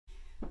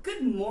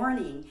Good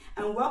morning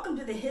and welcome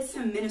to the His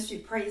Him Ministry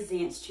Praise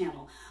Dance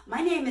channel.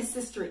 My name is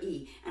Sister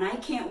E and I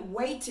can't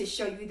wait to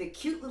show you the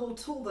cute little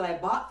tool that I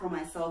bought for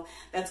myself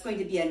that's going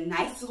to be a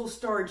nice little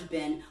storage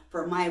bin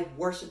for my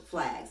worship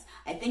flags.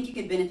 I think you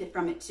can benefit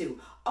from it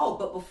too. Oh,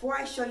 but before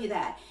I show you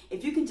that,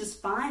 if you can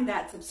just find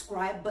that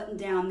subscribe button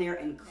down there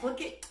and click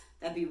it,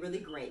 that'd be really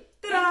great.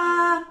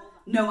 Ta-da!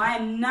 No, I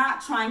am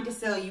not trying to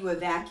sell you a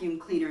vacuum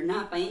cleaner,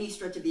 not by any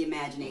stretch of the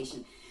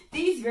imagination.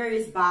 These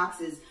various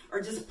boxes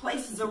are just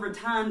places over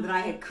time that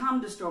I had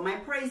come to store my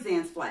praise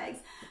dance flags.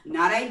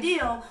 Not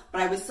ideal, but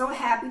I was so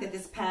happy that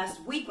this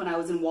past week when I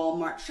was in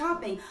Walmart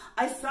shopping,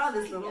 I saw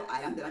this little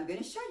item that I'm going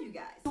to show you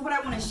guys. So what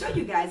I want to show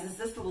you guys is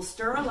this little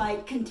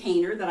Sterilite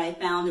container that I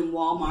found in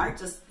Walmart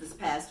just this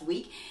past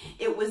week.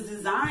 It was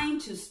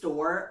designed to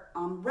store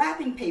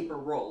wrapping paper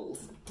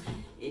rolls.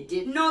 It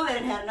didn't know that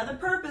it had another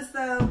purpose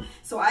though.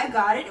 So I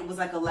got it. It was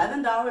like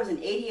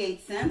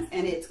 $11.88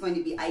 and it's going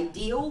to be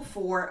ideal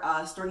for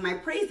storing my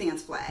praise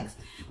dance flags.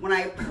 When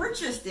I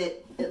purchased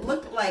it, it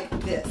looked like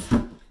this.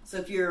 So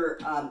if you're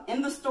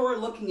in the store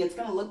looking, it's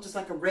going to look just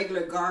like a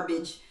regular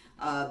garbage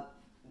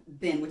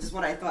bin, which is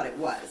what I thought it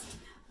was.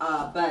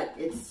 But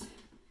it's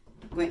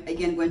going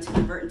to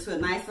convert into a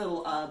nice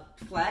little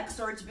flag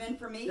storage bin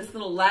for me. This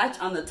little latch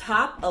on the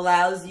top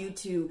allows you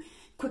to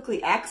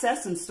quickly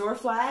access and store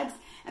flags.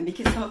 And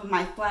because some of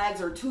my flags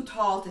are too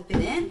tall to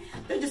fit in,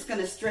 they're just going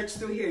to stretch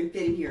through here and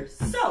fit in here.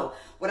 So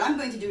what I'm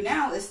going to do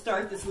now is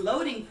start this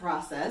loading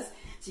process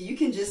so you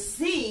can just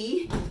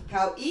see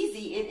how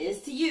easy it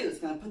is to use.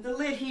 I'm going to put the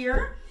lid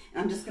here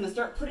and I'm just going to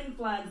start putting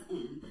flags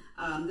in.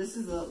 This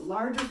is a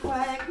larger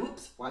flag.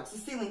 Oops, watch the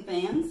ceiling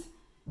fans.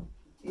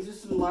 These are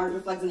some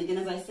larger flags. And again,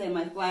 as I say,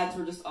 my flags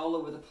were just all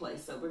over the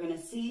place. So we're going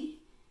to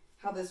see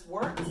how this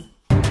works.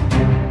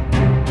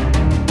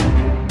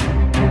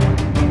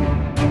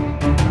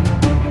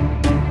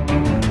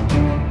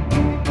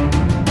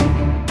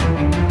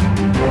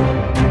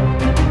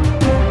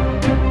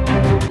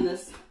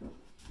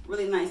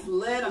 Really nice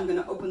lid. I'm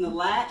going to open the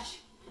latch,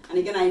 and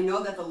again, I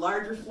know that the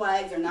larger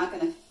flags are not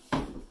going to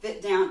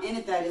fit down in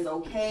it. That is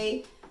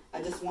okay.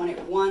 I just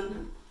wanted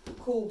one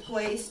cool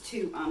place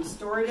to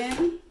store it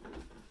in.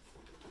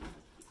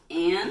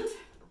 And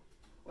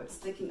what's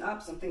sticking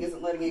up? Something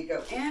isn't letting it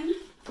go in.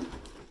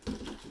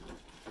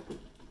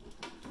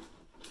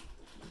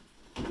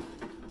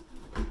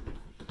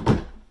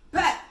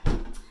 But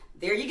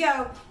there you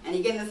go. And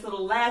again, this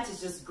little latch is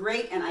just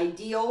great and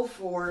ideal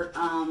for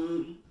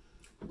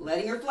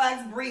letting your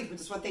flags breathe, which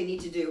is what they need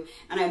to do.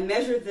 And I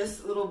measured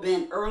this little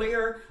bin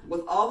earlier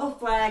with all the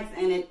flags,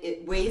 and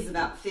it weighs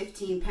about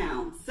 15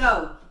 pounds.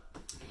 So,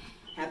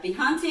 happy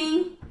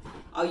hunting,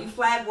 all you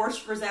flag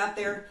worshipers out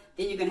there.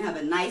 Then you're going to have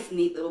a nice,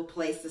 neat little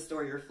place to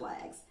store your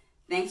flags.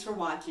 Thanks for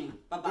watching.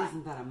 Bye-bye.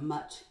 Isn't that a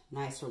much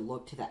nicer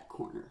look to that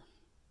corner?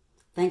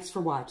 Thanks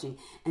for watching.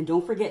 And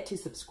don't forget to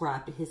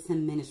subscribe to His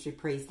Him Ministry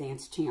Praise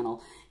Dance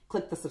channel.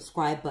 Click the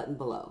subscribe button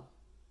below.